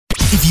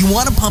If you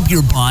want to pump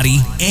your body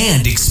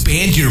and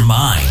expand your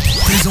mind,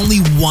 there's only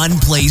one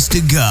place to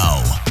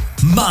go.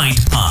 Mind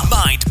Pump.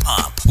 Mind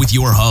Pump with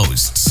your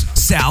hosts,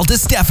 Sal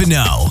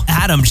DiStefano,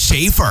 Adam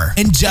Schafer,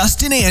 and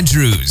Justin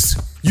Andrews.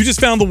 You just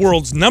found the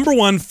world's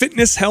 #1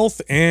 fitness, health,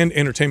 and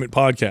entertainment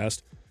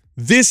podcast.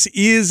 This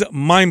is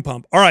Mind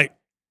Pump. All right,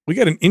 we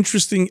got an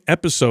interesting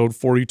episode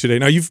for you today.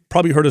 Now, you've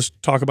probably heard us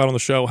talk about on the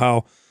show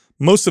how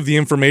most of the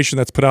information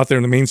that's put out there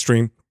in the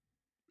mainstream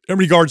in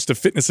regards to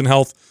fitness and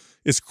health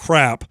is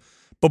crap.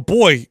 But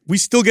boy, we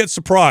still get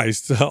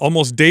surprised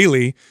almost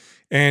daily.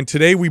 And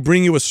today we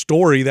bring you a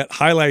story that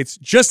highlights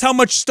just how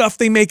much stuff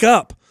they make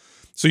up.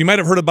 So you might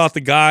have heard about the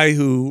guy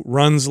who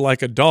runs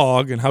like a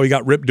dog and how he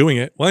got ripped doing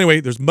it. Well,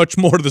 anyway, there's much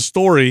more to the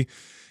story.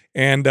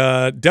 And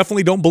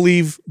definitely don't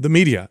believe the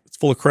media. It's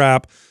full of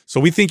crap. So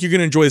we think you're going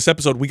to enjoy this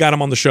episode. We got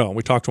him on the show, and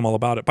we talked to him all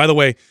about it. By the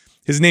way,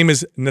 his name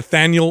is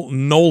Nathaniel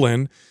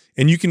Nolan,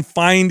 and you can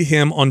find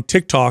him on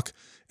TikTok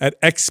at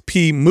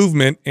XP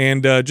Movement.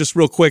 And just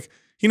real quick,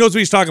 he knows what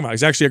he's talking about.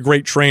 He's actually a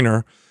great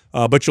trainer,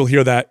 but you'll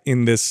hear that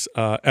in this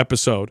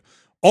episode.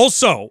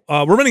 Also,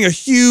 we're running a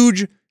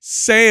huge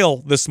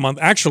sale this month,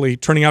 actually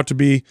turning out to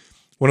be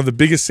one of the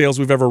biggest sales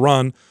we've ever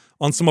run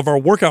on some of our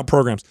workout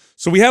programs.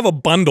 So we have a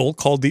bundle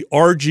called the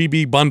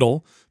RGB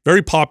Bundle,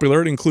 very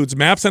popular. It includes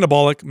MAPS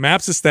Anabolic,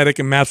 MAPS Aesthetic,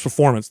 and MAPS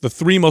Performance, the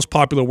 3 most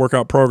popular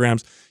workout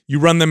programs. You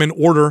run them in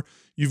order,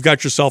 you've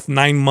got yourself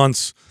 9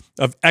 months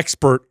of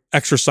expert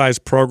exercise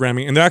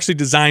programming, and they're actually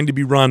designed to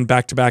be run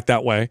back-to-back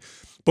that way.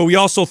 But we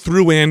also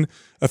threw in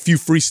a few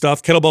free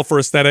stuff, Kettlebell for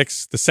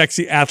Aesthetics, the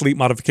Sexy Athlete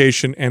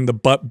Modification, and the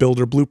Butt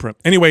Builder Blueprint.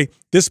 Anyway,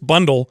 this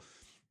bundle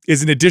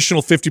is an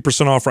additional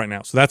 50% off right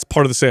now. So that's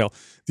part of the sale.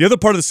 The other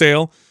part of the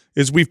sale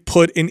is we've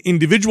put an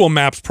individual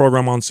MAPS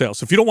program on sale.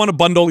 So if you don't want a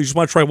bundle, you just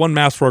want to try one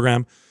MAPS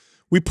program,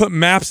 we put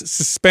MAPS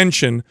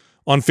Suspension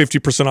on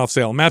 50% off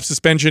sale. MAPS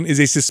Suspension is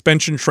a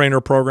suspension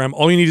trainer program.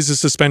 All you need is a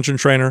suspension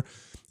trainer,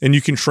 and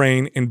you can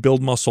train and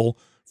build muscle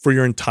for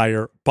your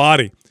entire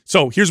body.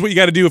 So here's what you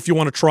got to do if you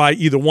want to try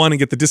either one and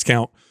get the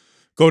discount.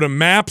 Go to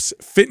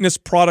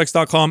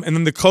mapsfitnessproducts.com, and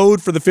then the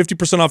code for the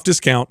 50% off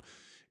discount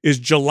is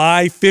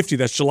July 50.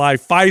 That's July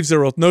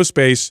 50, no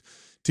space,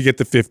 to get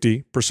the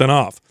 50%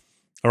 off.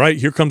 All right,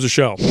 here comes the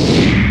show.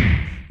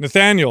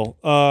 Nathaniel,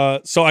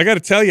 so I got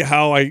to tell you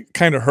how I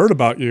kind of heard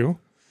about you,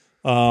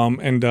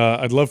 and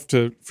I'd love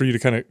for you to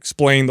kind of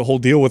explain the whole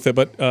deal with it.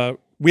 But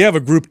we have a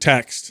group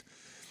text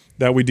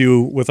that we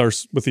do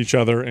with each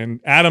other, and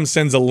Adam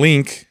sends a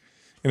link,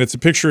 and it's a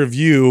picture of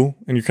you,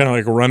 and you're kind of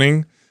like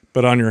running,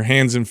 but on your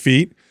hands and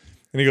feet.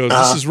 And he goes,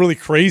 this is really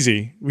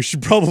crazy. We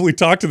should probably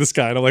talk to this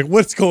guy. And I'm like,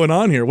 what's going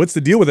on here? What's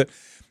the deal with it?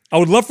 I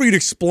would love for you to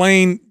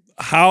explain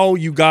how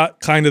you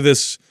got kind of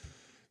this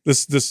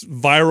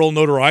viral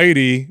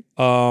notoriety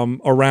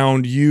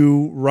around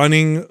you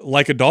running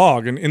like a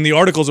dog. And in the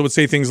articles, it would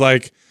say things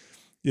like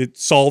it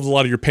solved a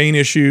lot of your pain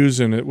issues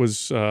and it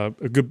was a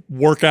good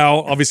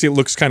workout. Obviously, it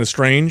looks kind of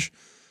strange.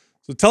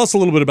 So tell us a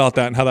little bit about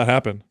that and how that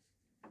happened.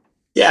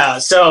 Yeah.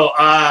 So,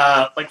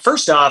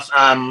 first off,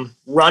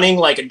 running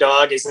like a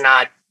dog is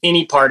not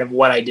any part of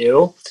what I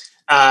do.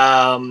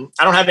 I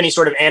don't have any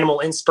sort of animal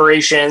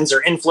inspirations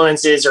or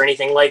influences or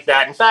anything like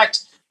that. In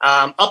fact,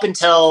 up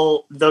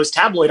until those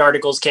tabloid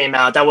articles came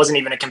out, that wasn't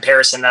even a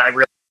comparison that I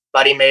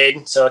really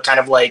made. So it kind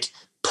of like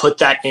put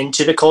that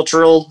into the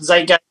cultural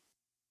zeitgeist.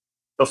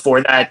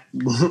 Before that,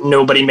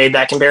 nobody made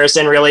that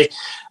comparison really.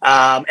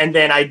 And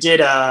then I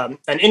did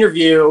an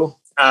interview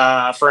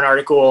for an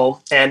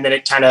article, and then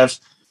it kind of,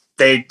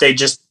 they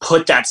just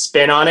put that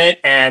spin on it.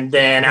 And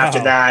then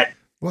after that,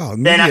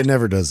 media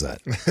never does that.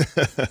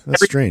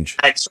 That's strange.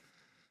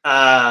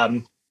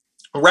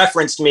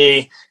 Referenced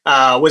me,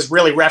 was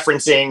really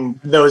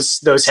referencing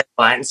those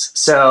headlines.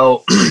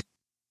 So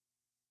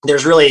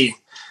there's really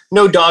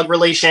no dog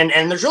relation,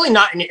 and there's really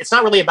it's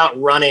not really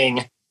about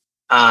running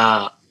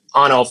on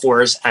all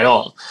fours at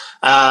all.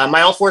 My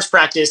all fours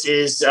practice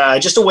is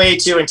just a way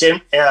to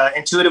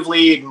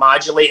intuitively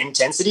modulate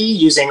intensity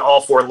using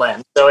all 4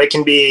 limbs. So it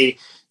can be,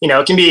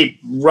 it can be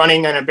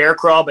running on a bear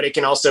crawl, but it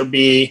can also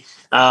be,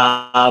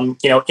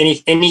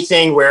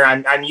 anything where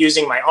I'm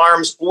using my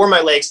arms or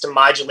my legs to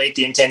modulate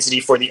the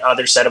intensity for the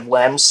other set of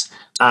limbs.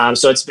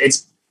 So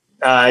it's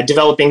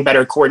developing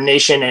better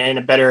coordination and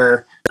a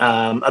better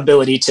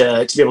ability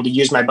to be able to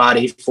use my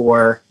body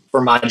for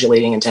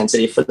modulating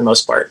intensity for the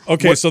most part.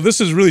 Okay, so this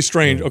is really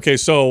strange. Okay,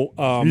 so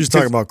you're just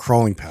talking about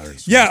crawling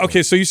patterns. Yeah.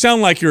 Okay, so you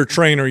sound like you're a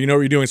trainer. You know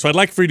what you're doing. So I'd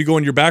like for you to go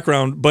into your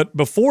background, but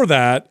before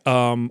that,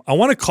 I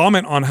want to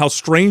comment on how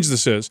strange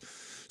this is.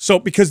 So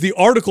because the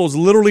articles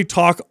literally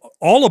talk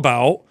all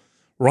about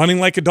running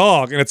like a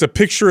dog, and it's a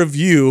picture of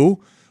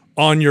you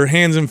on your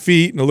hands and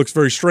feet, and it looks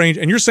very strange.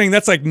 And you're saying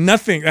that's like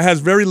nothing. That has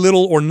very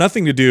little or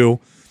nothing to do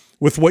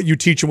with what you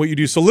teach and what you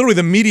do. So literally,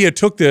 the media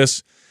took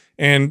this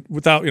and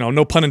without,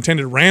 no pun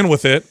intended, ran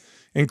with it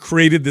and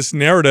created this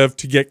narrative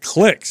to get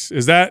clicks.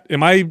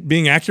 Am I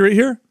being accurate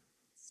here?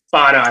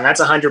 Spot on.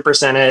 That's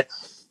 100% it.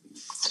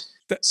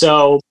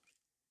 So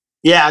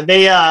yeah,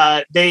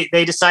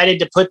 they decided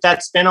to put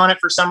that spin on it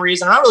for some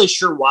reason. I'm not really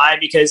sure why,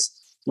 because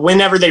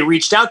whenever they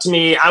reached out to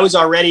me, I was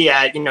already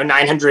at,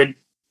 900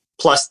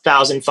 plus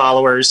thousand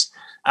followers.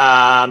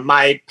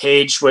 My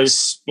page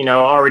was,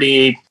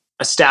 already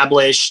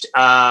established.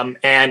 And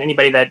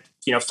anybody that,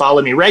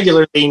 followed me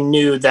regularly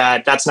knew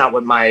that that's not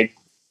what my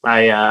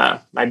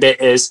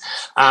bit is.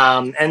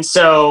 And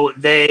so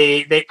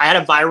I had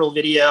a viral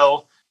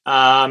video.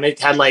 It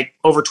had like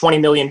over 20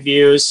 million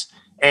views,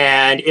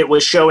 and it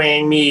was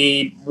showing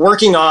me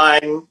working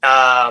on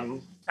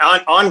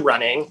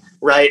running,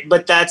 right?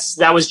 But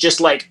that was just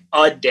like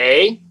a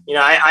day.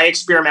 I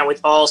experiment with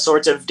all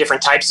sorts of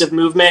different types of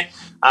movement.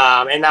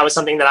 And that was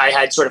something that I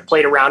had sort of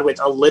played around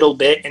with a little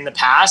bit in the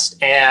past,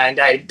 and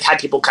I had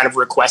people kind of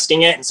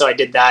requesting it. And so I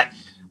did that.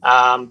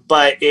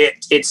 But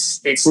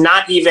it's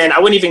not even, I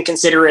wouldn't even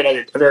consider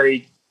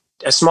it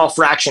a small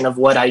fraction of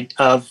what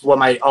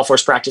my all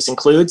force practice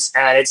includes.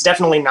 And it's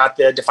definitely not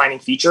the defining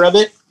feature of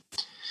it.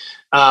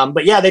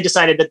 But yeah, they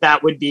decided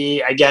that would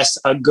be, I guess,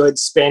 a good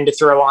spin to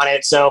throw on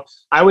it. So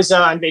I was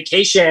on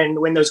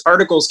vacation when those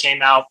articles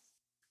came out,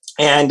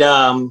 and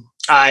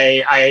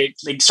I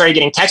started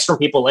getting texts from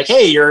people like,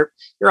 "Hey, you're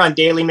on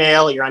Daily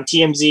Mail, you're on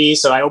TMZ."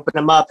 So I opened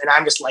them up, and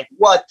I'm just like,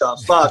 "What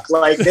the fuck?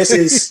 Like, this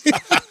is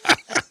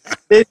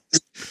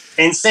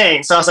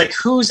insane." So I was like,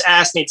 "Whose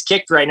ass needs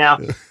kicked right now?"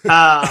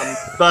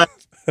 But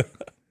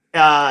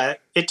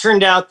it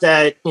turned out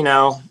that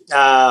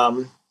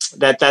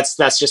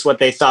that's just what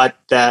they thought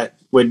that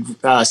would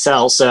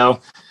sell. So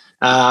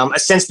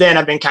since then,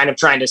 I've been kind of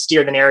trying to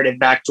steer the narrative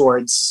back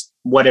towards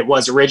what it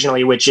was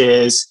originally, which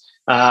is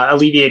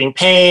alleviating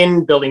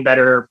pain, building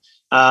better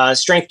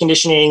strength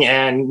conditioning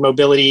and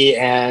mobility,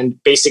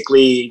 and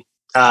basically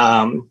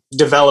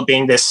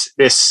developing this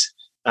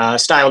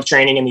style of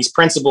training and these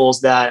principles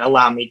that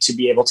allow me to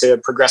be able to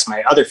progress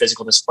my other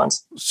physical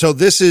disciplines. So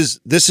this is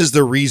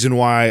the reason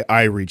why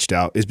I reached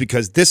out, is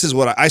because this is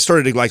what I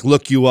started to like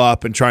look you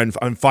up and try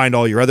and find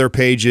all your other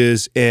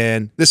pages.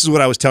 And this is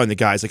what I was telling the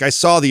guys. Like, I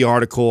saw the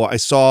article, I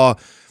saw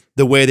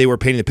the way they were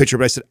painting the picture,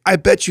 but I said, I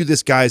bet you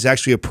this guy is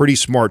actually a pretty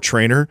smart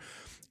trainer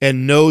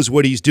and knows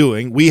what he's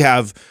doing. We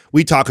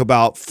talk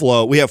about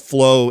flow. We have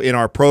flow in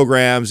our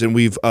programs, and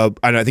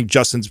I think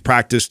Justin's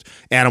practiced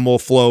animal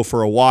flow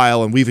for a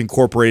while, and we've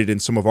incorporated in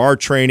some of our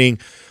training.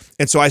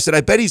 And so I said, I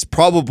bet he's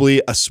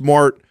probably a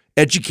smart,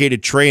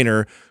 educated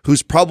trainer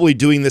who's probably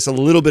doing this a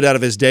little bit out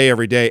of his day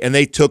every day. And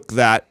they took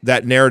that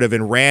narrative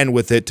and ran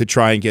with it to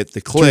try and get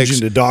the clicks.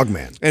 Turned into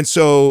Dogman. And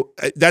so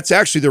that's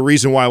actually the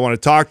reason why I want to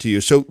talk to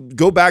you. So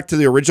go back to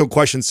the original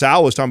question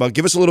Sal was talking about.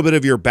 Give us a little bit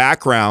of your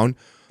background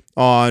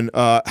on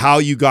how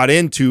you got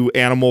into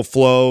animal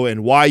flow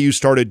and why you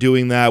started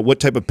doing that. What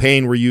type of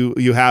pain were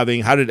you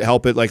having? How did it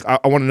help it? Like, I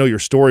want to know your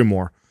story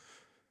more.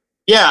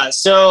 Yeah.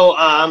 So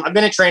I've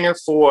been a trainer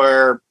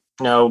for,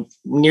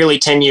 nearly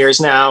 10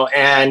 years now.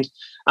 And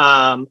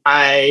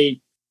I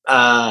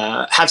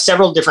have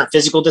several different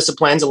physical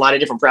disciplines, a lot of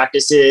different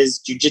practices,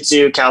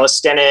 jiu-jitsu,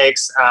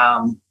 calisthenics.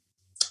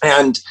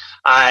 And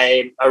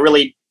I'm a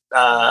really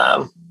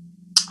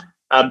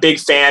a big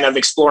fan of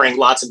exploring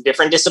lots of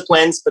different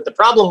disciplines. But the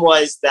problem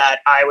was that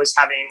I was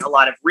having a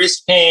lot of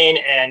wrist pain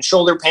and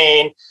shoulder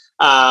pain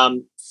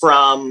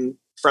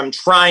from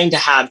trying to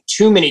have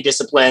too many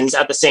disciplines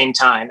at the same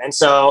time. And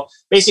so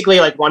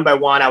basically, like, one by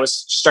one, I was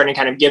starting to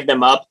kind of give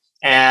them up.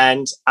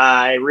 And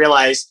I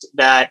realized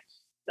that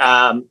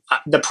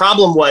the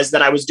problem was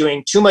that I was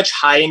doing too much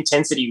high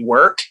intensity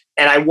work,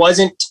 and I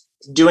wasn't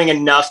doing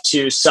enough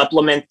to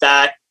supplement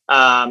that.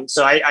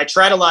 So I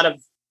tried a lot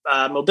of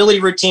mobility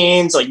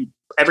routines, like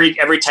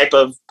every type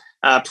of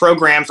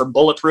program for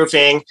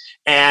bulletproofing,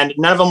 and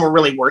none of them were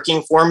really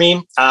working for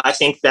me. I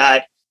think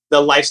that the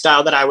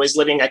lifestyle that I was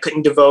living, I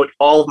couldn't devote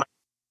all of my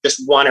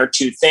just one or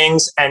two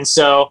things. And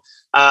so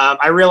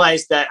I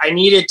realized that I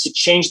needed to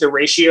change the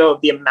ratio of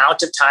the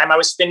amount of time I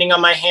was spending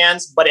on my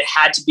hands, but it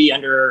had to be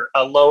under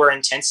a lower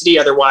intensity.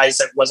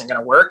 Otherwise, it wasn't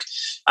going to work.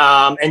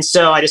 And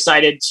so I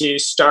decided to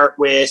start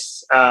with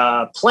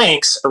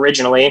planks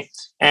originally.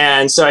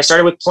 And so I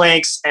started with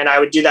planks, and I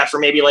would do that for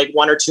maybe like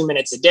 1 or 2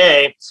 minutes a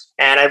day.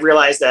 And I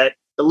realized that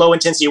the low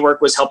intensity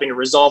work was helping to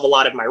resolve a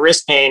lot of my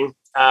wrist pain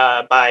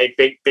by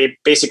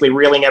basically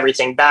reeling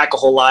everything back a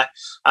whole lot.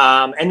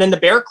 And then the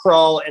bear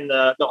crawl and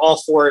the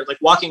all four, like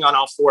walking on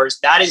all fours,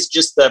 that is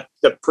just the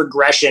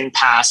progression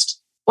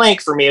past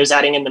plank for me. It was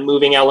adding in the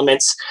moving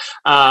elements.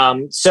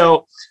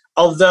 So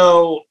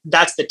although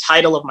that's the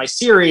title of my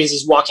series,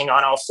 is walking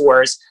on all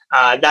fours,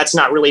 that's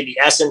not really the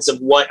essence of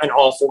what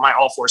my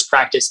all fours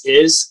practice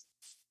is.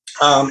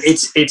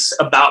 It's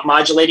about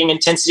modulating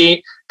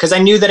intensity, because I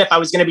knew that if I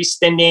was going to be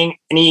spending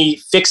any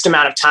fixed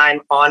amount of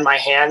time on my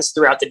hands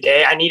throughout the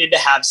day, I needed to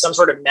have some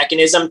sort of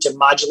mechanism to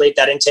modulate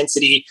that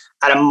intensity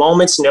at a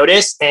moment's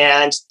notice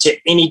and to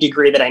any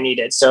degree that I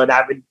needed. So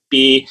that would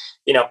be,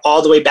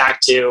 all the way back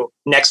to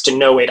next to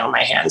no weight on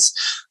my hands.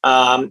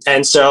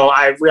 And so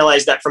I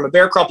realized that from a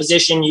bear crawl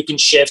position, you can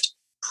shift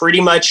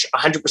pretty much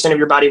 100% of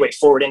your body weight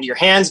forward into your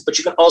hands, but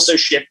you can also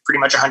shift pretty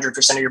much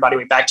 100% of your body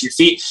weight back to your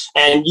feet.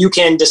 And you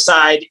can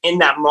decide in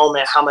that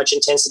moment how much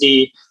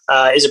intensity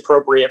is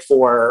appropriate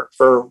for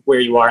where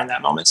you are in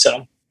that moment.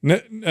 So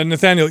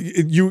Nathaniel,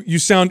 you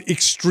sound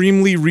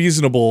extremely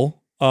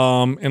reasonable,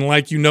 and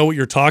like you know what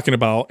you're talking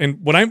about. And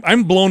what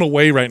I'm blown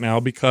away right now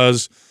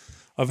because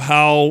of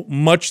how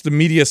much the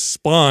media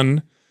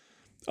spun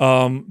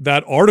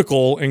that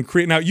article and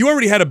create. Now, you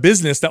already had a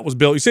business that was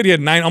built. You said you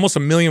had almost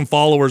 1 million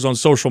followers on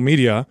social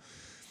media.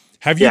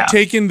 Have you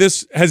taken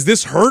this? Has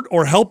this hurt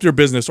or helped your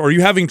business, or are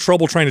you having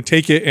trouble trying to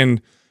take it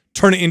and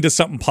turn it into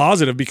something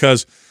positive?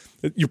 Because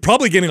you're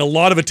probably getting a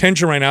lot of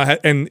attention right now,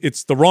 and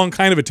it's the wrong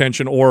kind of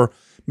attention, or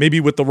maybe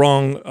with the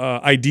wrong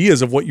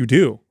ideas of what you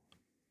do.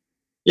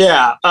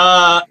 Yeah.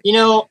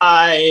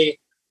 I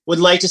would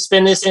like to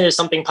spin this into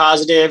something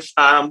positive.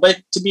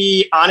 But to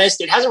be honest,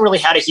 it hasn't really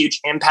had a huge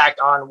impact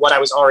on what I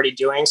was already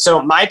doing.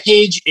 So my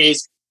page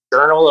is a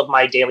journal of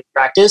my daily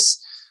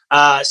practice.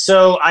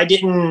 So I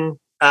didn't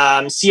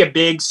see a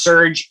big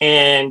surge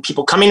in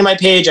people coming to my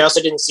page. I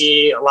also didn't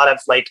see a lot of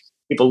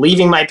people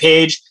leaving my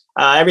page.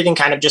 Everything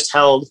kind of just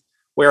held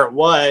where it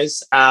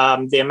was.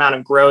 The amount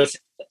of growth,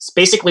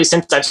 basically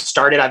since I've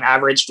started, I've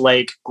averaged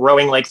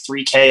growing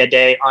 3K a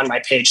day on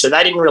my page. So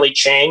that didn't really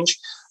change.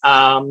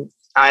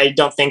 I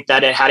don't think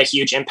that it had a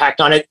huge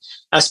impact on it,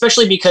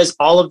 especially because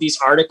all of these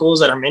articles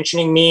that are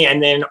mentioning me,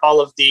 and then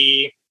all of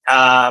the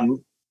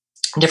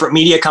different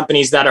media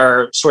companies that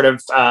are sort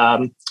of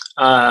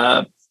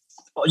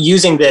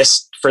using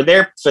this for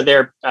their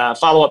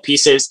follow-up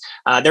pieces,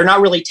 they're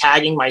not really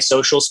tagging my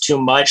socials too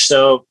much.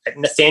 So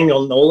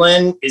Nathaniel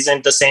Nolan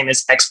isn't the same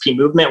as XP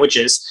Movement, which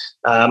is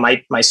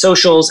my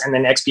socials, and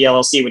then XP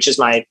LLC, which is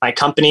my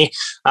company.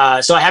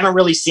 So I haven't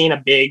really seen a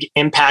big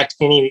impact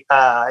any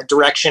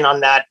direction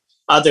on that,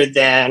 other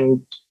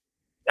than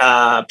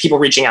people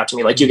reaching out to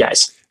me like you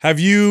guys.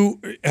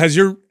 Has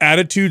your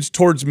attitudes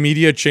towards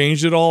media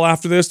changed at all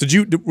after this? Did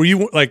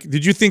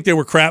you think they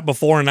were crap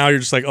before, and now you're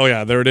just like, oh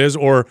yeah, there it is?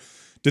 Or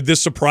did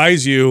this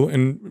surprise you?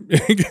 And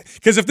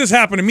because if this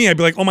happened to me, I'd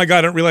be like, oh my God,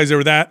 I didn't realize they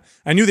were that.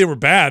 I knew they were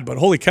bad, but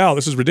holy cow,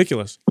 this is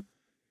ridiculous.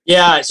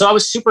 Yeah. So I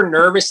was super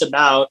nervous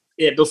about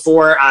it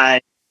before I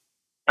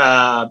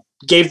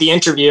gave the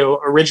interview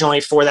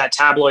originally for that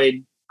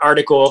tabloid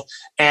article.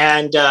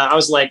 And I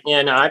was like,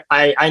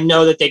 I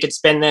know that they could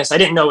spin this. I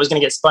didn't know it was going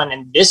to get spun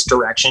in this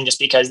direction, just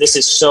because this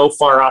is so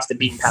far off the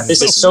beaten path.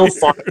 This is so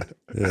far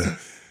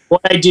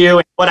what I do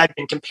and what I've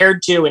been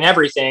compared to and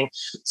everything.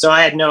 So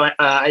I had no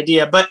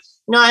idea, but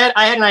I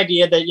had an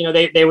idea that,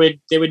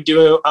 they would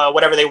do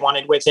whatever they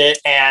wanted with it.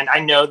 And I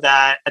know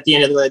that at the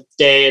end of the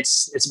day,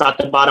 it's about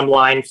the bottom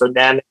line for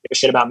them. They give a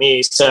shit about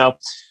me. So,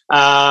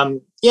 I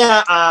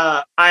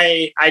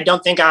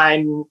don't think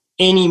I'm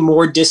any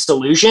more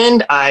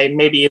disillusioned. I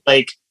maybe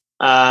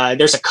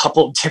there's a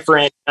couple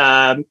different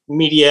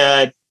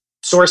media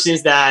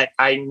sources that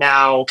I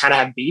now kind of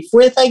have beef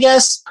with, I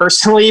guess,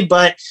 personally,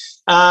 but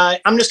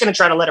I'm just going to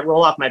try to let it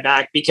roll off my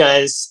back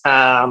because,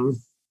 I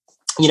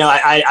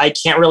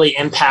can't really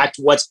impact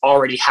what's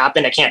already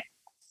happened. I can't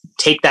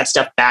take that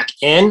stuff back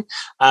in.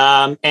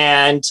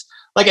 And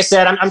like I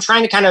said, I'm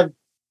trying to kind of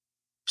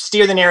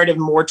steer the narrative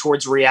more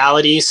towards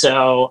reality.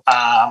 So,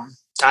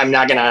 I'm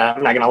not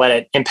gonna let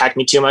it impact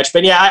me too much.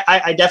 But yeah,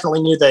 I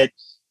definitely knew that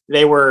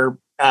they were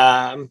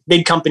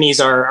big companies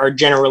are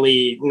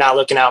generally not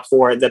looking out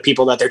for the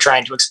people that they're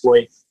trying to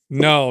exploit.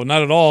 No,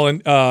 not at all.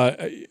 And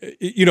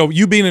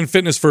you being in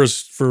fitness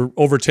for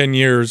over 10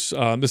 years,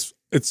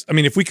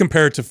 if we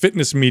compare it to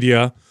fitness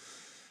media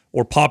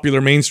or popular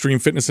mainstream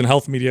fitness and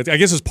health media, I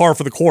guess it's par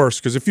for the course.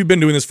 Because if you've been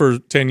doing this for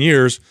 10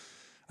 years,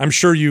 I'm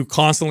sure you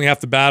constantly have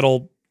to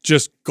battle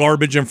just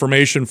garbage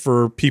information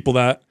for people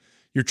that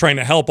you're trying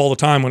to help all the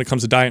time when it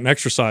comes to diet and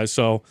exercise.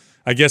 So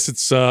I guess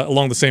it's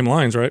along the same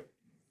lines, right?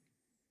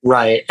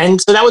 Right.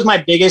 And so that was my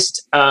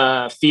biggest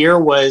fear,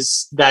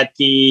 was that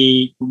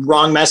the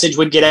wrong message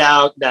would get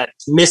out, that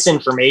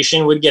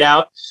misinformation would get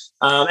out.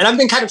 And I've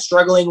been kind of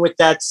struggling with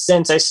that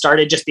since I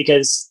started, just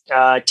because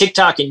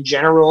TikTok in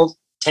general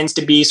tends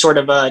to be sort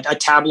of a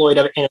tabloid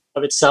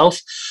of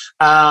itself.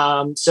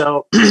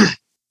 So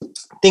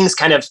things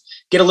kind of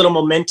get a little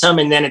momentum,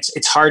 and then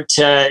it's hard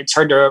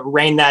to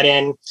rein that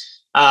in.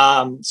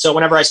 So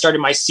whenever I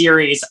started my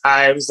series,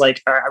 I was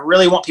like, I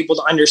really want people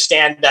to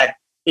understand that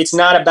it's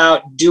not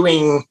about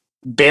doing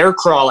bear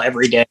crawl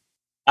every day.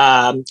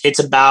 It's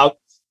about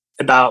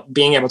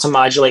being able to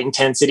modulate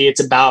intensity.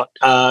 It's about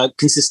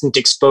consistent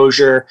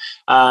exposure.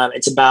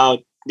 It's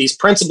about these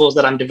principles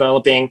that I'm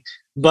developing.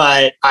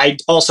 But I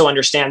also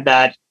understand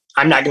that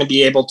I'm not going to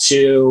be able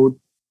to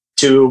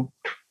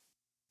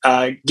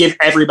give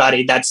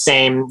everybody that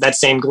same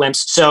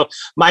glimpse. So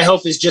my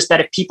hope is just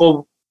that if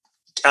people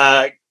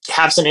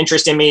have some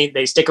interest in me,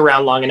 they stick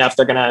around long enough,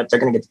 they're gonna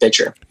get the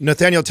picture.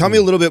 Nathaniel, tell me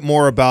a little bit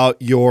more about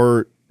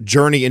your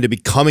journey into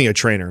becoming a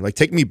trainer.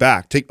 Take me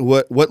back.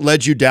 What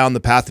led you down the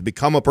path to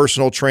become a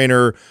personal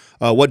trainer?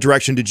 What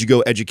direction did you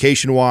go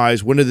education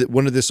wise? When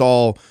did this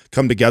all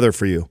come together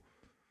for you?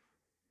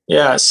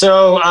 Yeah,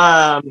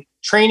 so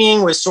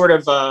training was sort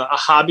of a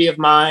hobby of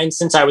mine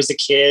since I was a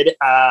kid.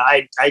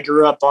 I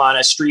grew up on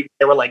a street.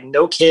 There were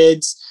no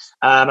kids.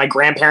 My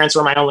grandparents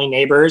were my only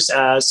neighbors.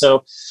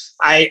 So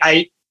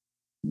I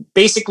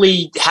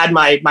basically had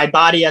my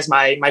body as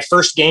my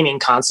first gaming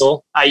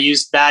console. I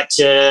used that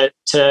to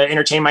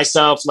entertain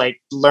myself,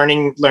 like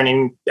learning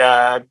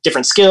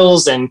different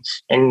skills and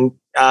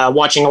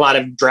watching a lot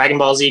of Dragon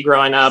Ball Z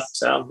growing up.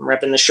 So I'm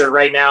repping the shirt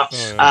right now.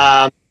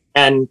 Oh,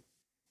 yeah.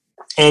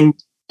 And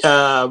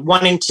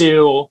wanting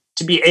to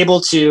be able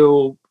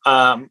to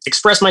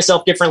express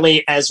myself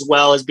differently, as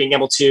well as being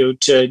able to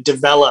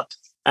develop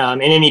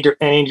in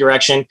any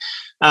direction.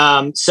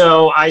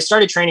 So I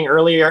started training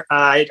earlier.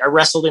 I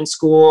wrestled in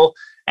school,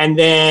 and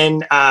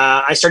then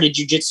I started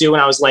jujitsu when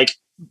I was like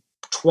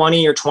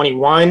 20 or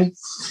 21.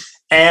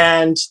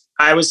 And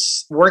I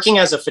was working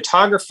as a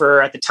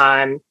photographer at the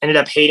time, ended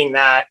up hating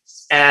that.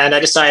 And I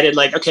decided,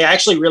 like, okay, I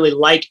actually really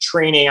like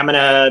training. I'm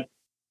gonna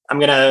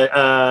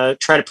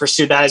try to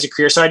pursue that as a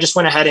career. So I just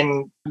went ahead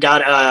and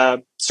got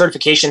a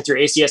certification through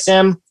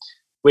ACSM,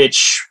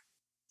 which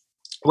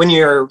when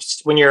you're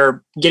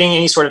getting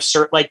any sort of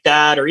cert like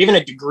that, or even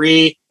a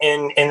degree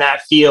in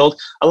that field,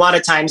 a lot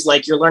of times,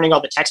 like, you're learning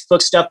all the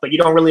textbook stuff, but you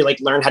don't really like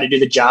learn how to do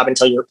the job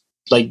until you're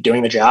like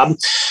doing the job.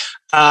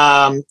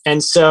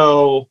 And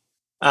so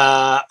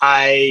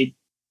I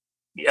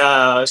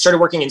started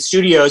working in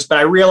studios, but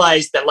I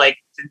realized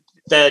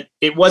that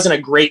it wasn't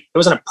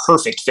a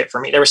perfect fit for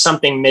me. There was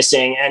something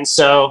missing. And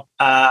so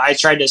I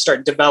tried to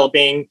start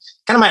developing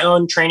kind of my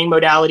own training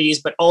modalities,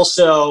 but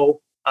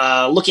also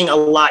looking a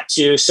lot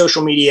to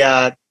social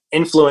media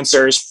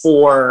influencers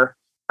for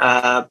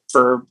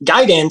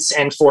guidance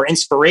and for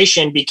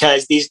inspiration,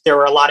 because there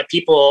were a lot of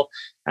people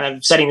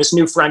setting this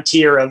new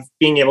frontier of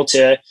being able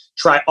to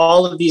try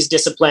all of these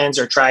disciplines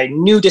or try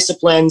new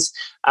disciplines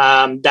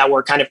that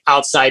were kind of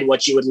outside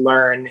what you would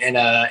learn in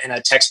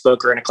a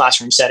textbook or in a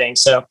classroom setting.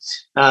 So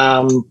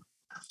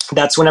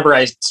that's whenever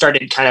I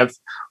started kind of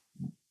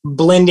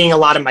blending a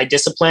lot of my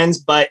disciplines.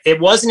 But it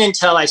wasn't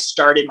until I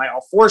started my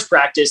all fours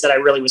practice that I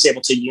really was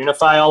able to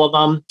unify all of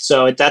them.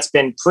 So that's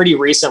been pretty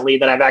recently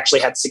that I've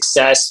actually had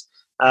success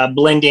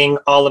blending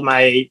all of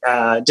my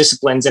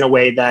disciplines in a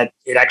way that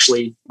it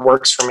actually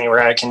works for me,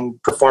 where I can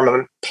perform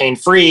them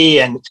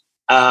pain-free and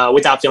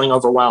without feeling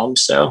overwhelmed.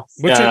 So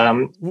what's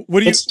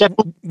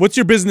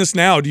your business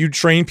now? Do you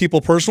train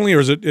people personally, or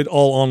is it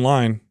all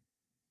online?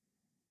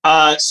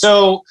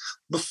 So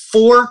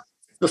before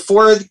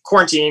the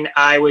quarantine,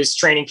 I was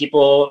training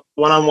people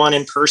one-on-one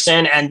in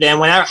person. And then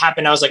when that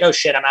happened, I was like, oh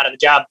shit, I'm out of the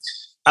job.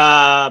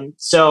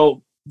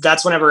 So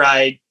that's whenever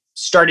I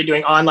started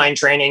doing online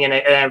training, and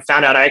I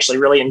found out I actually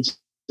really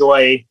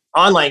enjoy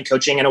online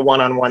coaching in a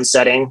one-on-one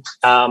setting.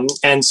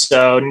 And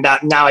so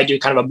now I do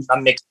kind of a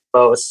mix of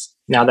both,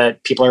 now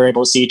that people are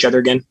able to see each other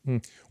again.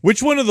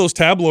 Which one of those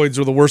tabloids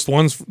are the worst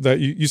ones that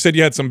you said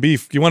you had some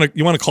beef? You want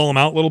to call them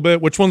out a little bit?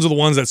 Which ones are the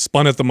ones that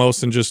spun it the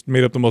most and just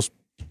made up the most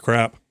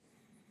crap?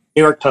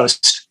 New York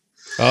Post.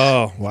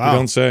 Oh, wow. You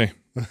don't say.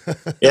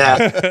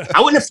 Yeah.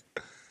 I wouldn't have,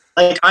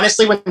 like,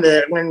 honestly,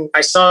 when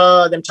I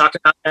saw them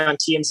talking about it on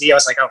TMZ, I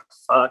was like, oh,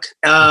 fuck.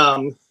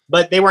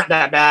 But they weren't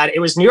that bad. It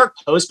was New York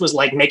Post was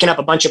like making up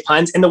a bunch of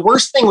puns. And the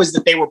worst thing was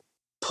that they were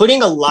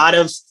putting a lot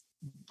of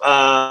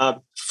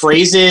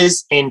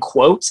phrases in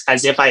quotes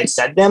as if I had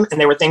said them. And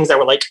they were things that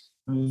were like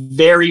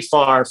very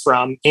far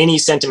from any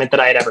sentiment that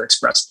I had ever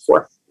expressed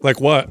before.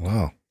 Like what?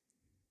 Wow.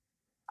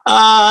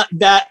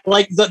 That,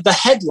 like, the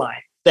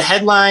headline. The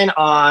headline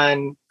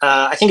on,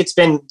 I think it's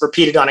been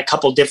repeated on a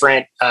couple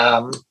different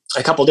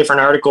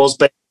articles,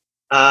 but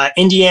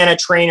Indiana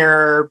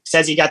trainer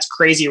says he got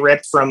crazy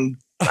ripped from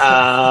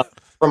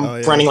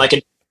running like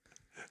a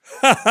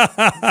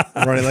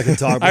running like a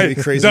dog. Made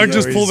me crazy. Doug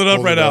just pulled it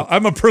up right now.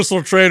 I'm a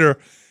personal trainer,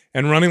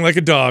 and running like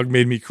a dog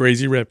made me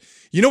crazy ripped.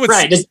 You know what's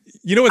right?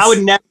 I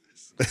would never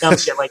dumb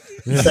shit like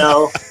that.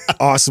 So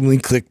awesomely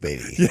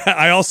clickbaity. Yeah,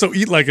 I also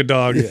eat like a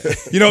dog. Yeah.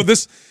 You know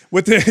this.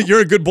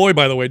 You're a good boy,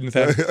 by the way,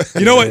 Nathan.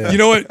 You know what? Yeah. You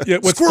know what?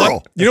 What's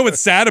Squirrel. You know what's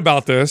sad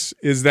about this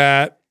is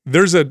that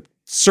there's a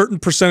certain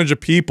percentage of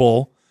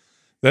people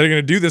that are going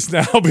to do this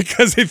now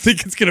because they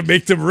think it's going to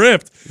make them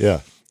ripped. Yeah.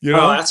 You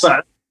know, that's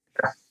what.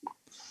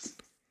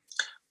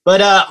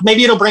 But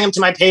maybe it'll bring them to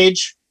my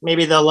page.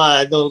 Maybe they'll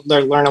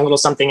learn a little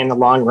something in the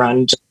long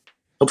run. Just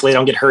hopefully, they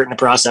don't get hurt in the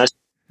process.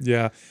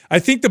 Yeah, I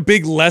think the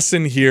big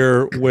lesson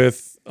here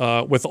with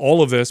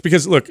all of this,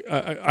 because look,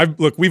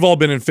 we've all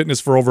been in fitness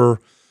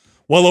for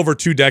well over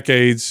 2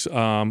 decades.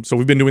 So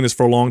we've been doing this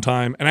for a long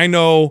time. And I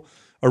know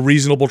a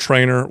reasonable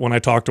trainer when I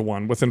talk to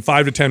one. Within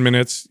 5 to 10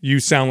 minutes, you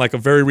sound like a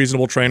very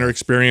reasonable trainer,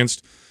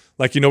 experienced,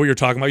 like you know what you're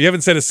talking about. You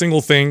haven't said a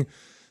single thing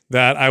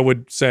that I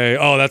would say,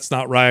 oh, that's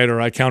not right, or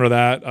I counter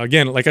that.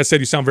 Again, like I said,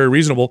 you sound very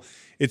reasonable.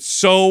 It's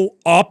so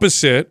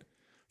opposite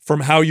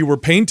from how you were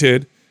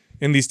painted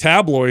in these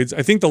tabloids.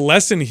 I think the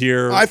lesson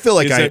here I feel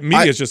like is that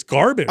media is just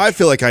garbage. I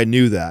feel like I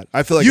knew that.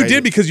 I feel like you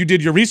did because you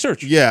did your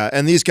research. Yeah,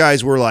 and these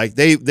guys were like,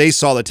 they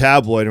saw the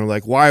tabloid and were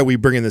like, why are we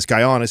bringing this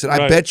guy on? I said,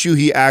 I bet you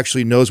he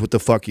actually knows what the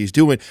fuck he's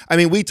doing. I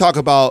mean, we talk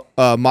about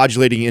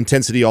modulating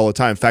intensity all the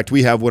time. In fact,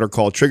 we have what are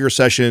called trigger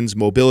sessions,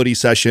 mobility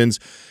sessions,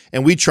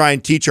 and we try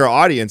and teach our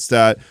audience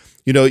that,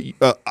 you know,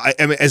 I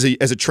mean, as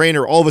a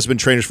trainer, all of us have been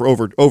trainers for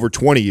over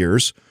 20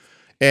 years.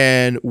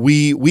 And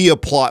we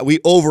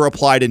over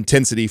applied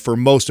intensity for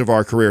most of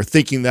our career,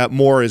 thinking that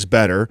more is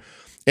better.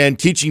 And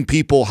teaching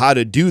people how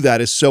to do that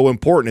is so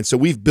important. And so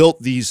we've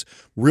built these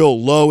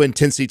real low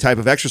intensity type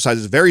of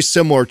exercises, very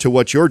similar to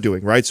what you're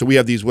doing, right? So we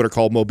have these what are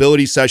called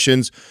mobility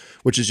sessions,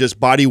 which is just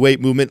body weight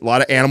movement, a lot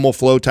of animal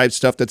flow type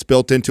stuff that's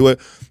built into it,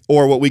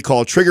 or what we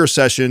call trigger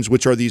sessions,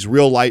 which are these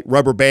real light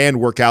rubber band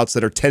workouts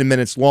that are 10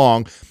 minutes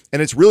long.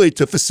 And it's really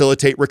to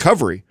facilitate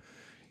recovery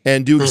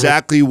and do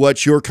exactly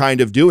what you're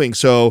kind of doing.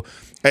 So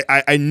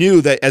I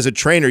knew that as a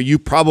trainer, you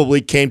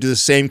probably came to the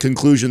same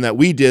conclusion that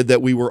we did,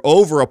 that we were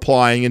over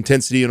applying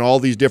intensity in all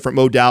these different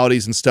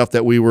modalities and stuff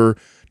that we were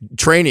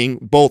training,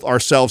 both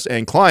ourselves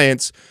and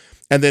clients.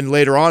 And then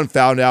later on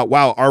found out,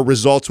 wow, our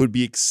results would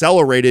be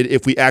accelerated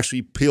if we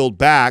actually peeled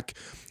back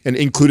and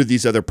included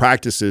these other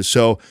practices.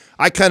 So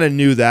I kind of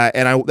knew that.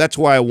 And that's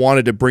why I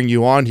wanted to bring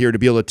you on here to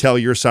be able to tell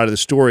your side of the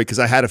story, because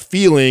I had a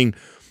feeling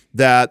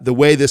that the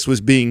way this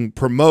was being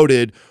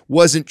promoted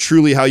wasn't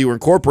truly how you were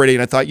incorporating.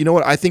 And I thought, you know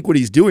what? I think what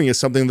he's doing is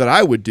something that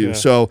I would do. Yeah.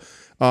 So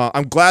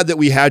I'm glad that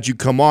we had you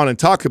come on and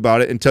talk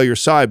about it and tell your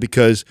side,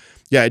 because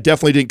yeah, it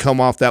definitely didn't come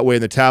off that way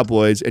in the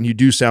tabloids, and you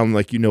do sound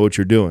like you know what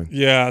you're doing.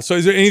 Yeah. So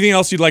is there anything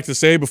else you'd like to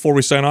say before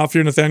we sign off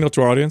here, Nathaniel,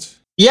 to our audience?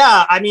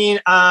 Yeah, I mean,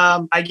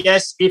 I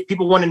guess if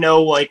people want to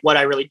know like what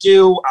I really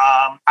do,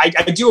 I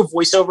do a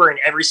voiceover in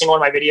every single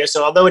one of my videos.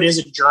 So although it is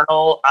a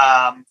journal,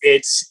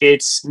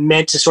 it's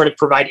meant to sort of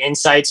provide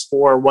insights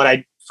for what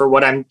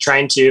I'm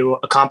trying to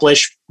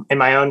accomplish in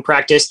my own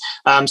practice.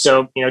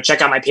 So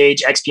check out my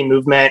page, XP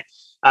Movement,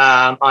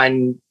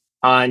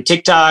 on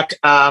TikTok,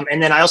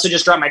 and then I also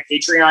just dropped my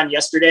Patreon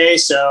yesterday.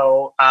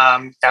 So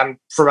I'm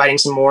providing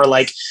some more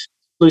like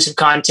exclusive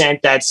content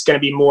that's going to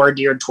be more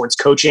geared towards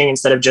coaching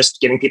instead of just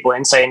giving people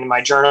insight into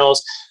my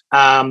journals.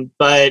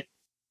 But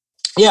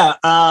yeah,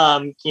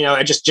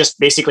 I just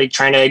basically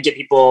trying to get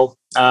people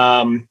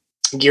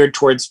geared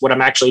towards what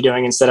I'm actually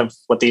doing instead of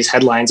what these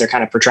headlines are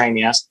kind of portraying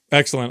me as.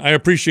 Excellent. I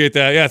appreciate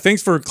that. Yeah.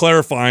 Thanks for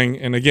clarifying.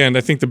 And again,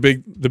 I think the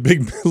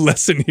big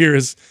lesson here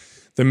is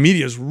the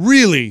media is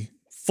really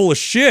full of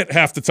shit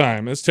half the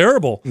time. It's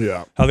terrible.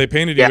 Yeah. How they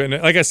painted you. And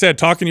like I said,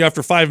 talking to you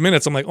after 5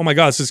 minutes, I'm like, oh my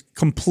God, this is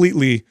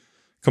completely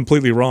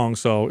wrong.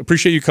 So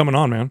appreciate you coming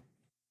on, man.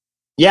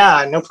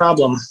 Yeah, no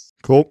problem.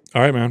 Cool.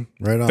 All right, man.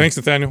 Right on. Thanks,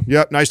 Nathaniel.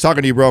 Yep. Nice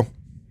talking to you, bro.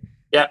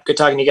 Yeah, good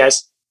talking to you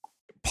guys.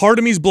 Part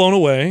of me is blown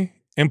away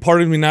and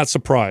part of me not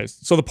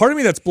surprised. So the part of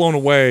me that's blown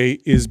away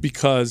is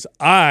because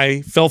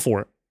I fell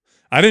for it.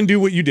 I didn't do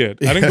what you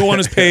did. I didn't go on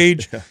his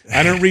page.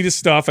 I didn't read his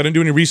stuff. I didn't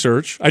do any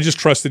research. I just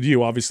trusted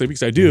you, obviously,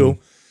 because I do.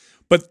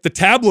 But the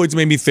tabloids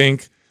made me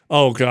think,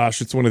 oh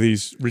gosh, it's one of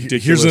these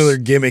ridiculous. Here's another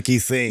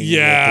gimmicky thing.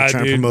 Yeah,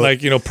 dude,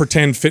 like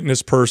pretend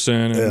fitness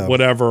person and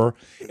whatever.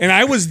 And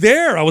I was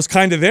there. I was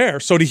kind of there.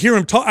 So to hear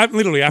him talk,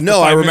 literally after 5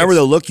 minutes. I remember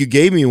the look you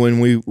gave me when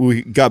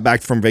we got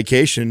back from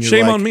vacation.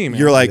 Shame on me, man.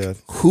 You're like,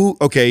 who?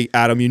 Okay,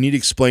 Adam, you need to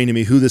explain to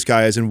me who this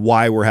guy is and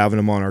why we're having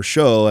him on our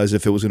show, as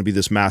if it was going to be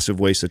this massive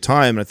waste of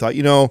time. And I thought,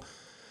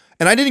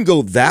 and I didn't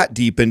go that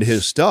deep into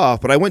his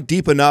stuff, but I went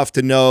deep enough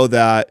to know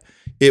that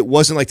it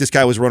wasn't like this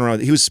guy was running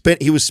around. He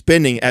was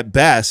spending at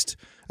best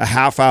a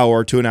half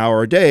hour to an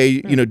hour a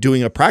day,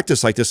 doing a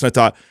practice like this. And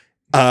I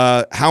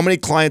thought, how many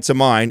clients of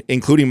mine,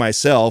 including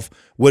myself,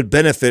 would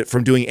benefit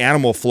from doing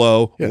animal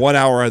flow 1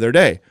 hour of their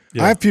day?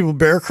 Yeah. I have people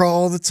bear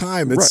crawl all the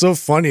time. It's so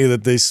funny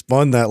that they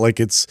spun that like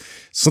it's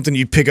something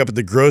you pick up at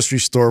the grocery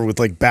store with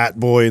like Bat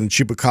Boy and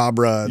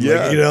Chupacabra.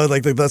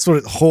 And that's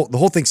what the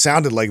whole thing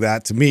sounded like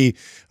that to me.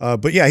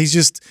 But yeah, he's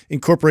just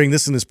incorporating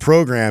this in his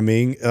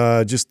programming,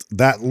 just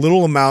that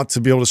little amount to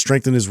be able to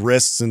strengthen his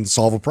wrists and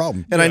solve a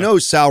problem. And I know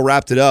Sal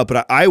wrapped it up,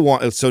 but I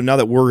want, so now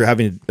that we're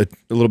having a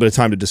little bit of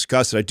time to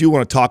discuss it, I do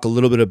want to talk a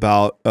little bit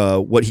about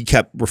what he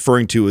kept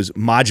referring to as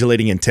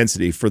modulating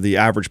intensity for the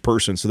average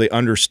person, so they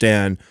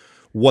understand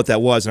what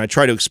that was. And I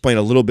try to explain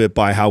a little bit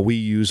by how we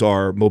use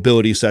our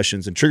mobility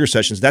sessions and trigger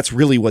sessions. That's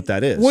really what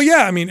that is. Well,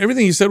 yeah, I mean,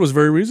 everything you said was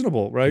very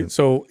reasonable, right? Yeah.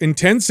 So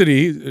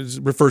intensity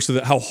refers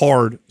to how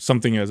hard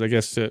something is, I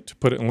guess, to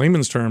put it in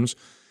layman's terms.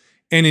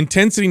 And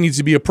intensity needs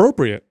to be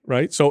appropriate,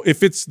 right? So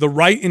if it's the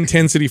right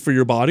intensity for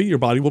your body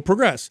will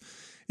progress.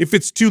 If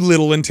it's too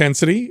little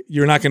intensity,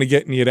 you're not going to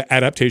get any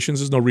adaptations.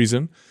 There's no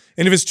reason.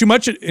 And if it's too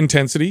much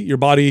intensity, your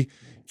body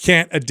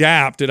can't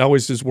adapt. It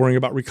always is worrying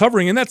about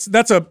recovering. And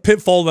that's a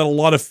pitfall that a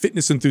lot of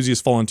fitness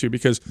enthusiasts fall into,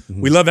 because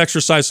we love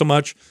exercise so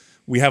much.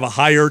 We have a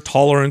higher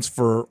tolerance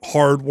for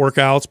hard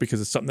workouts because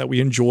it's something that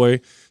we enjoy.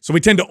 So we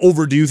tend to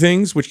overdo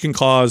things, which can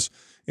cause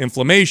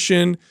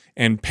inflammation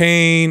and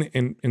pain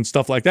and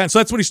stuff like that. So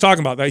that's what he's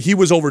talking about, that he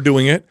was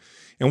overdoing it.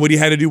 And what he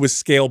had to do was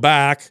scale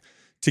back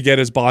to get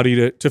his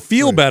body to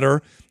feel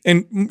better.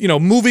 And,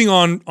 moving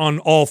on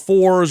all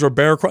fours or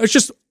bear crawl,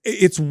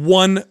 it's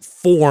one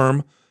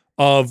form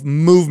of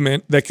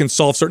movement that can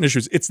solve certain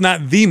issues. It's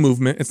not the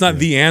movement. It's not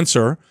the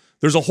answer.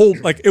 There's a whole,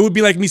 it would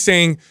be like me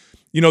saying,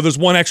 there's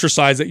one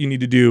exercise that you need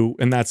to do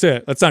and that's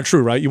it. That's not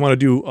true, right? You want to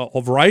do a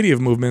variety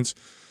of movements.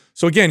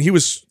 So again, he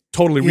was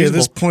totally Yeah, reasonable.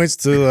 this points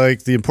to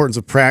like the importance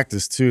of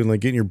practice too, and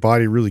like getting your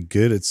body really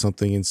good at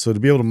something. And so to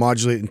be able to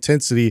modulate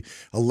intensity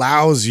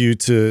allows you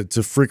to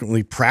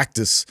frequently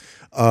practice,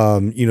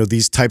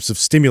 these types of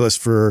stimulus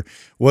for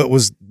what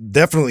was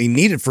definitely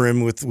needed for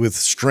him with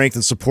strength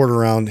and support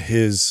around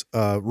his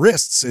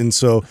wrists. And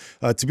so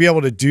to be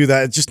able to do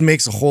that, it just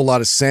makes a whole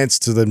lot of sense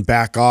to then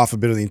back off a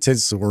bit of the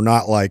intensity, so we're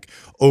not like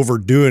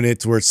overdoing it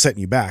to where it's setting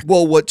you back.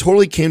 Well, what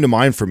totally came to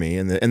mind for me,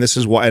 and this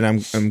is why,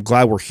 and I'm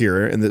glad we're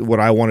here, and what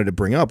I wanted to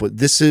bring up, but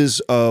this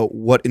is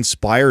what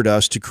inspired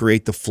us to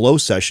create the flow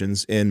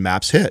sessions in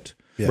MAPS HIIT.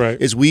 Yeah.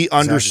 Right. Is we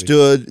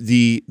understood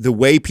the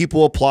way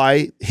people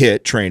apply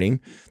HIIT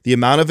training, the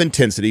amount of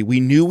intensity. We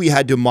knew we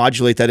had to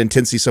modulate that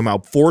intensity somehow,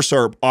 force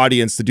our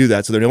audience to do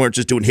that, so they weren't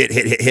just doing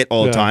hit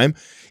all the time.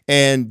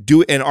 And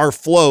our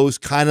flows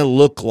kind of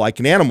look like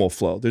an animal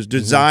flow. They're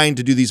designed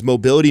to do these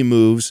mobility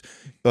moves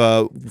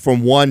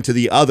from one to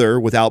the other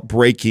without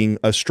breaking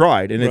a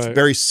stride, and it's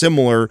very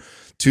similar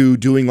to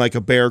doing like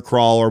a bear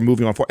crawl or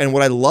moving on forward. And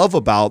what I love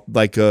about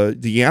like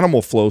the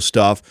animal flow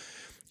stuff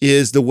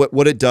is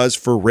what it does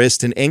for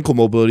wrist and ankle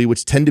mobility,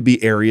 which tend to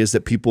be areas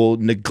that people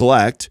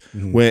neglect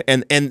when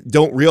and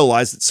don't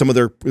realize that some of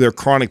their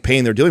chronic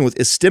pain they're dealing with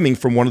is stemming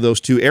from one of those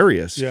two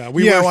areas. Yeah,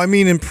 well, I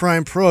mean, in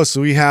Prime Pro, so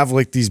we have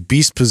like these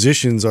beast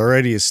positions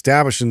already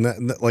established, and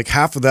that, like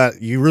half of that,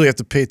 you really have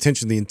to pay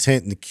attention to the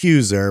intent and the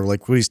cues there.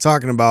 Like what he's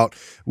talking about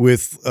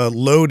with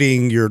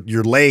loading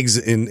your legs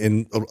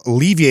and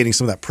alleviating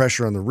some of that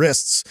pressure on the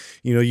wrists.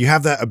 You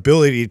have that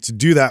ability to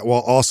do that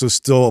while also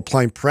still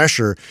applying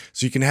pressure,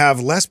 so you can have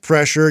less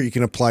pressure, you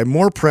can apply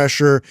more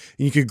pressure,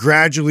 and you could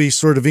gradually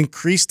sort of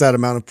increase that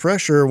amount of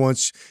pressure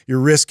once your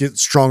wrist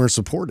gets stronger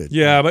supported.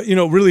 Yeah, but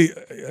really,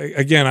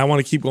 again, I want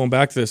to keep going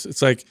back to this.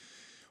 It's like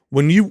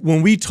when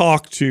we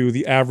talk to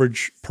the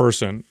average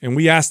person and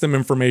we ask them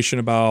information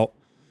about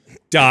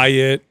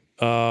diet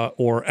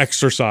or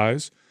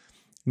exercise,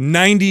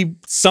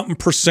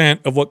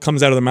 90-something% of what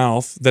comes out of the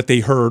mouth that they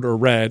heard or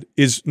read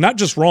is not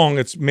just wrong,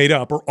 it's made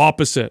up or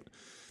opposite.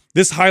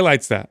 This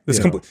highlights that.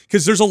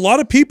 Because there's a lot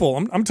of people,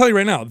 I'm telling you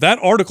right now, that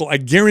article, I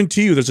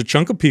guarantee you there's a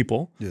chunk of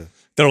people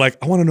that are like,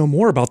 I want to know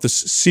more about this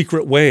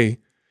secret way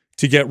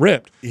to get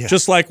ripped. Yeah.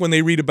 Just like when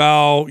they read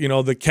about,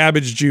 the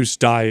cabbage juice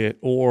diet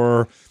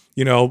or,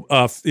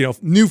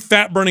 new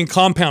fat burning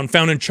compound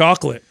found in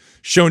chocolate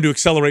shown to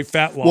accelerate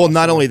fat loss. Well,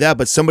 not only that,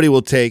 but somebody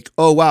will take,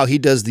 oh, wow, he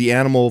does the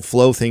animal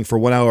flow thing for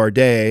 1 hour a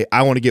day.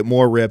 I want to get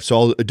more rips,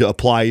 so I'll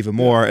apply even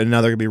more. And now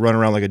they're going to be running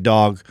around like a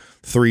dog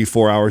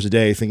 3-4 hours a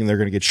day thinking they're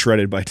going to get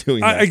shredded by doing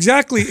that.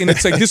 Exactly. And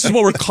it's like, this is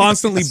what we're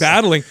constantly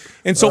battling.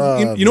 And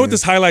so, you know what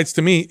this highlights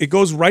to me? It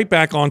goes right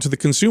back onto the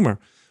consumer.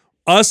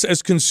 Us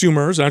as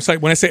consumers, and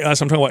when I say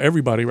us, I'm talking about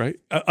everybody, right?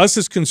 Us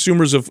as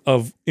consumers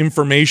of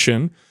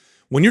information,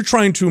 when you're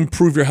trying to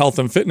improve your health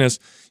and fitness,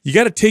 you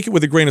got to take it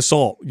with a grain of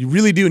salt. You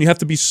really do, and you have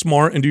to be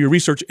smart and do your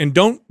research. And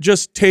don't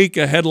just take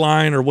a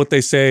headline or what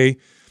they say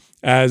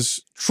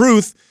as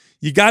truth.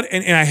 You got,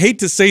 and I hate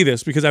to say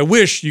this because I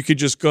wish you could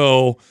just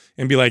go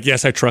and be like,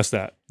 yes, I trust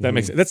that. That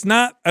makes sense. That's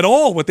not at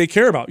all what they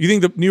care about. You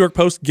think the New York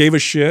Post gave a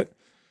shit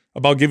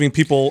about giving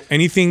people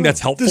anything that's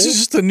helpful? This is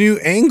just a new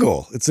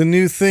angle. It's a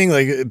new thing.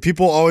 Like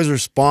people always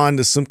respond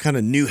to some kind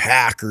of new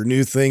hack or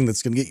new thing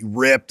that's going to get you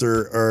ripped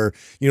or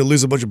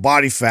lose a bunch of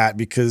body fat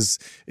because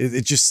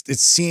it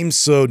seems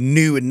so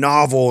new and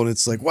novel, and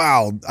it's like,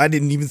 wow, I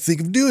didn't even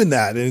think of doing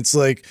that. And it's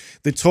like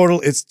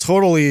it's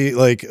totally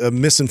like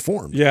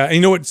misinformed. Yeah, and you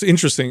know what's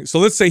interesting? So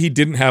let's say he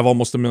didn't have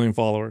almost 1 million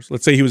followers.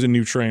 Let's say he was a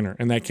new trainer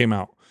and that came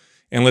out,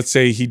 and let's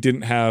say he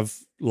didn't have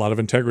a lot of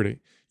integrity.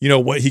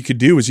 What he could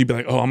do is he'd be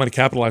like, oh, I'm going to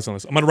capitalize on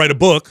this. I'm going to write a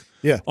book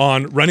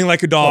on running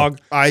like a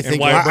dog. I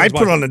think I'd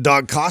put on a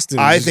dog costume.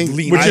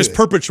 Which is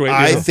perpetuated.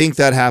 I think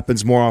that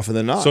happens more often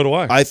than not. So do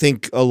I. I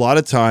think a lot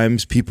of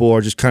times people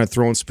are just kind of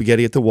throwing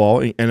spaghetti at the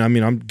wall. And I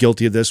mean, I'm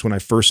guilty of this when I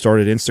first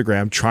started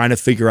Instagram, trying to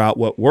figure out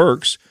what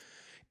works.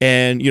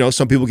 And,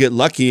 some people get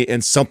lucky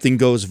and something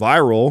goes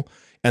viral,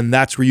 and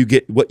that's where you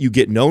get what you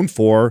get known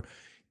for.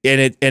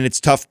 And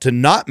it's tough to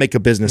not make a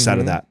business out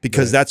of that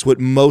because that's what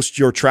most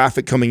your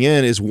traffic coming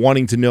in is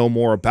wanting to know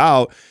more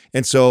about.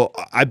 And so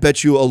I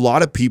bet you a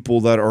lot of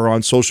people that are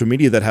on social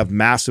media that have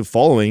massive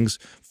followings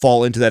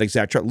fall into that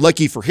exact trap.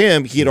 Lucky for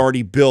him, he had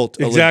already built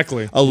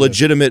a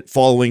legitimate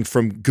following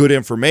from good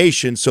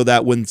information, so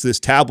that when this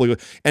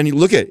tabloid, and you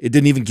look at it,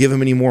 didn't even give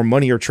him any more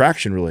money or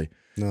traction really.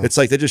 No. It's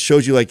like that just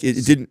shows you like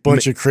it didn't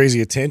bunch of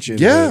crazy attention.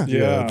 Yeah.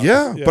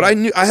 But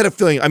I had a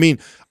feeling. I mean,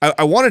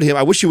 I wanted him.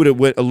 I wish he would have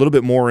went a little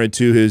bit more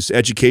into his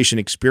education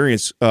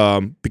experience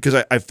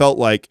because I felt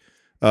like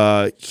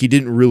he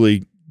didn't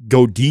really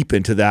go deep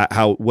into that,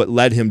 what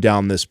led him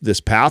down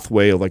this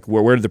pathway of like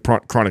where did the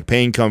chronic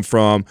pain come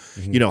from?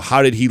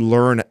 How did he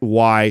learn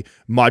why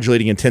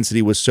modulating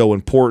intensity was so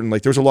important?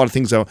 Like there's a lot of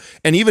things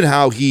and even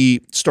how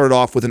he started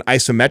off with an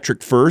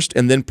isometric first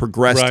and then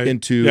progressed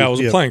into it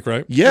was a plank,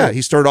 right? Yeah,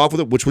 he started off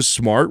with it, which was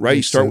smart, right?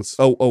 You start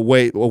a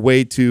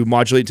way to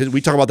modulate intensity. We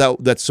talk about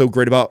that. That's so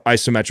great about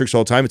isometrics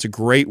all the time. It's a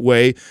great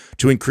way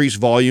to increase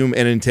volume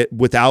and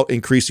without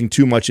increasing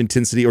too much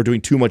intensity or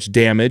doing too much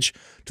damage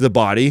to the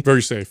body.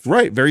 Very safe.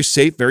 Right, very very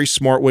safe, very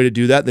smart way to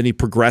do that. Then he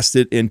progressed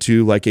it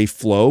into like a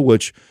flow,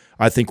 which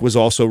I think was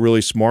also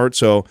really smart.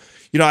 So,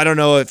 I don't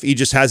know if he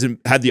just hasn't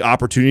had the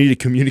opportunity to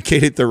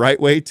communicate it the right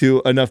way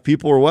to enough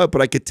people or what,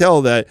 but I could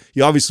tell that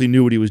he obviously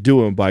knew what he was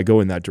doing by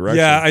going that direction.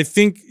 Yeah, I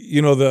think,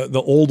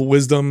 the old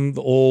wisdom,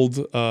 the old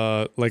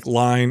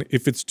line,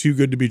 if it's too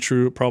good to be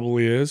true, it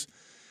probably is.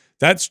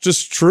 That's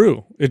just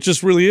true. It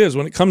just really is.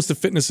 When it comes to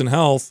fitness and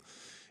health,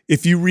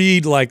 if you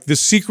read like the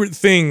secret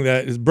thing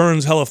that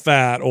burns hella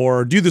fat,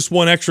 or do this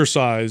one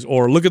exercise,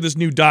 or look at this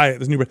new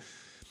diet,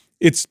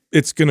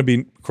 it's going to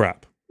be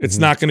crap. It's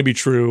not going to be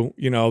true.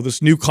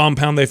 This new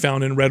compound they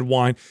found in red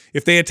wine,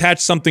 if they attach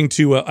something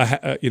to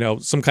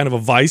some kind of a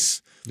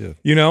vice,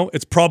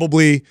 it's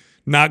probably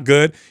not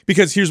good,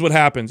 because here's what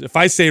happens. If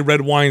I say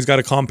red wine's got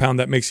a compound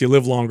that makes you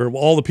live longer,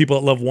 well, all the people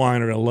that love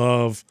wine are going to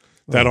love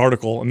that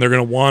article, and they're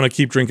going to want to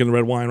keep drinking the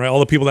red wine, right? All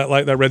the people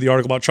that read the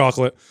article about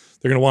chocolate,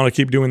 they're going to want to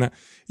keep doing that.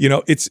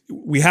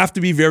 We have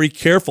to be very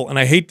careful. And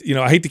I hate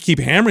to keep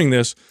hammering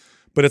this,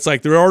 but it's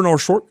like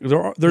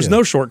there's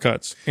no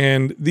shortcuts.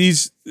 And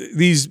these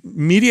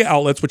media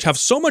outlets, which have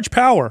so much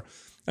power,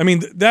 I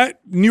mean, that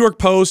New York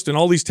Post and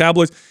all these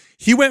tabloids,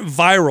 he went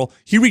viral.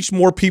 He reached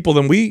more people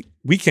than we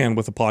can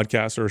with a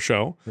podcast or a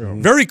show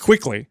very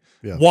quickly.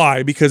 Yeah.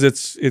 Why? Because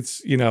it's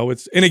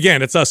and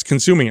again, it's us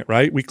consuming it,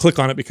 right? We click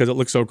on it because it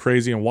looks so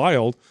crazy and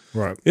wild.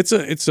 Right. It's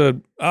a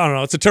I don't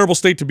know, it's a terrible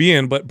state to be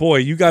in, but boy,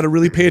 you got to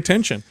really pay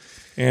attention.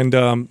 And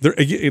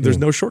there's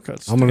no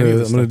shortcuts. I'm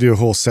gonna do a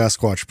whole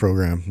Sasquatch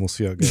program. We'll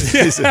see how it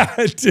goes. Yeah,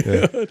 dude.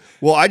 Yeah.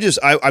 Well,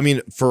 I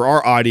mean, for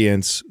our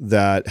audience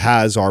that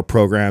has our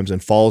programs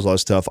and follows all that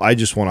stuff, I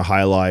just want to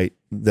highlight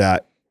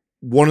that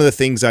one of the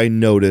things I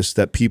notice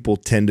that people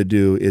tend to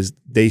do is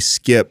they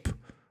skip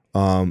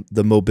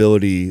the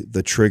mobility,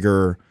 the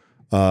trigger,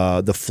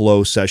 the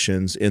flow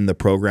sessions in the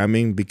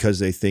programming because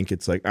they think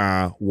it's like,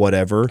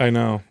 whatever. I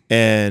know.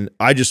 And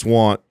I just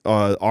want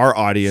our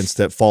audience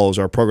that follows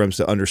our programs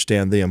to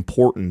understand the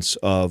importance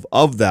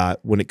of that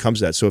when it comes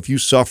to that. So if you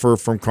suffer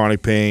from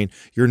chronic pain,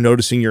 you're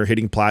noticing you're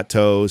hitting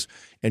plateaus,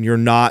 and you're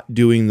not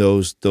doing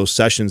those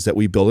sessions that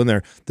we build in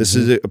there, this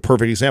is a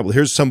perfect example.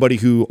 Here's somebody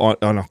who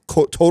on a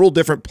total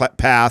different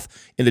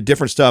path into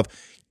different stuff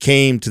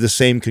came to the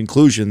same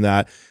conclusion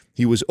that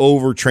he was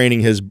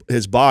overtraining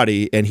his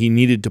body and he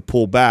needed to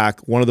pull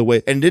back. One of the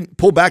ways, and didn't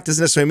pull back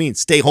doesn't necessarily mean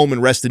stay home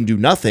and rest and do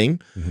nothing.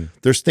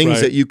 There's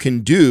things that you can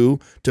do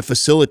to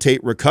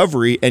facilitate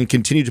recovery and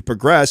continue to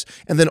progress,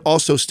 and then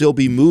also still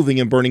be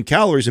moving and burning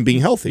calories and being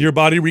healthy. Your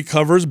body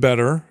recovers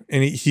better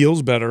and it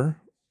heals better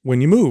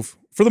when you move,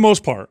 for the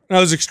most part. Now,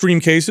 there's extreme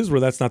cases where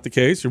that's not the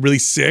case. You're really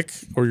sick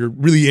or you're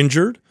really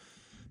injured.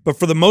 But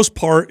for the most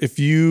part, if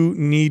you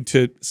need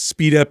to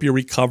speed up your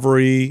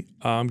recovery,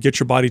 get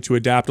your body to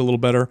adapt a little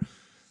better,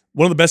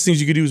 one of the best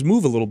things you could do is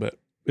move a little bit.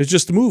 It's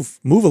just to move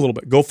a little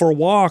bit. Go for a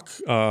walk,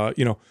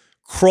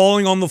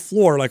 crawling on the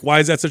floor. Like, why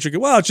is that such a good?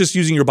 Well, it's just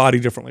using your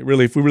body differently.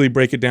 Really, if we really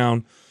break it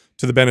down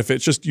to the benefit,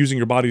 it's just using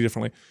your body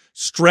differently.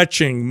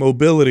 Stretching,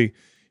 mobility.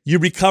 You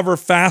recover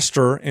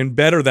faster and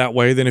better that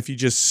way than if you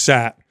just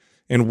sat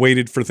and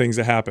waited for things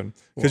to happen.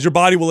 Because your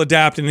body will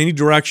adapt in any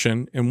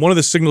direction. And one of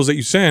the signals that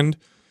you send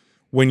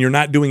when you're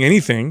not doing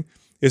anything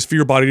is for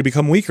your body to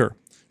become weaker,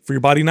 for your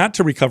body not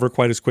to recover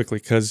quite as quickly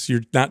because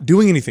you're not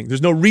doing anything.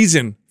 There's no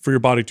reason for your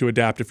body to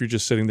adapt if you're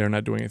just sitting there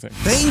not doing anything.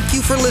 Thank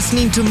you for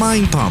listening to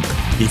Mind Pump.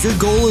 If your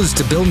goal is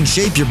to build and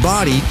shape your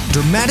body,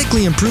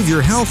 dramatically improve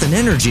your health and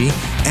energy,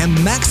 and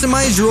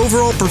maximize your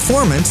overall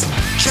performance,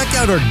 check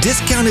out our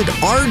discounted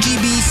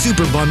RGB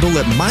Super Bundle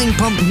at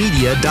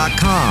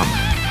mindpumpmedia.com.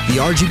 The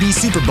RGB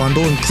Super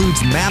Bundle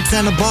includes MAPS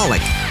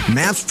Anabolic,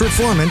 MAPS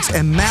Performance,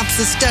 and MAPS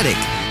Aesthetic.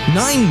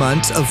 9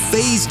 months of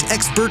phased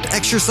expert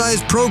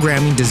exercise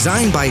programming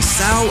designed by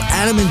Sal,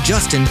 Adam, and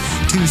Justin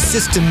to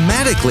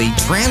systematically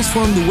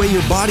transform the way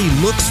your body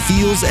looks,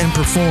 feels, and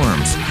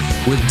performs.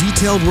 With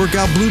detailed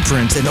workout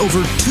blueprints and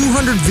over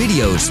 200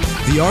 videos,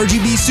 the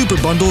RGB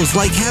Super Bundle is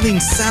like having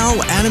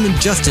Sal, Adam, and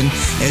Justin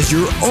as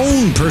your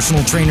own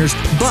personal trainers,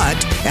 but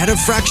at a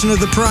fraction of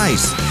the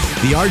price.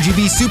 The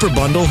RGB Super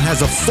Bundle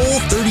has a full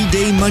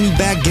 30-day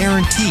money-back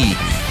guarantee,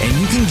 and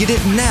you can get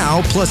it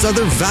now plus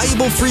other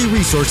valuable free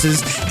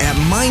resources at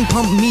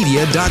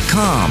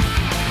mindpumpmedia.com.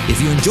 If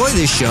you enjoy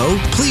this show,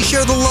 please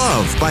share the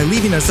love by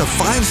leaving us a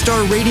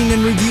 5-star rating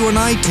and review on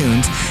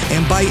iTunes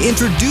and by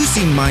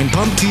introducing Mind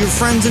Pump to your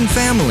friends and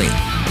family.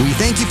 We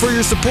thank you for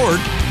your support,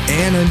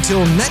 and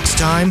until next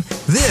time,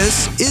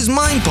 this is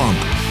Mind Pump.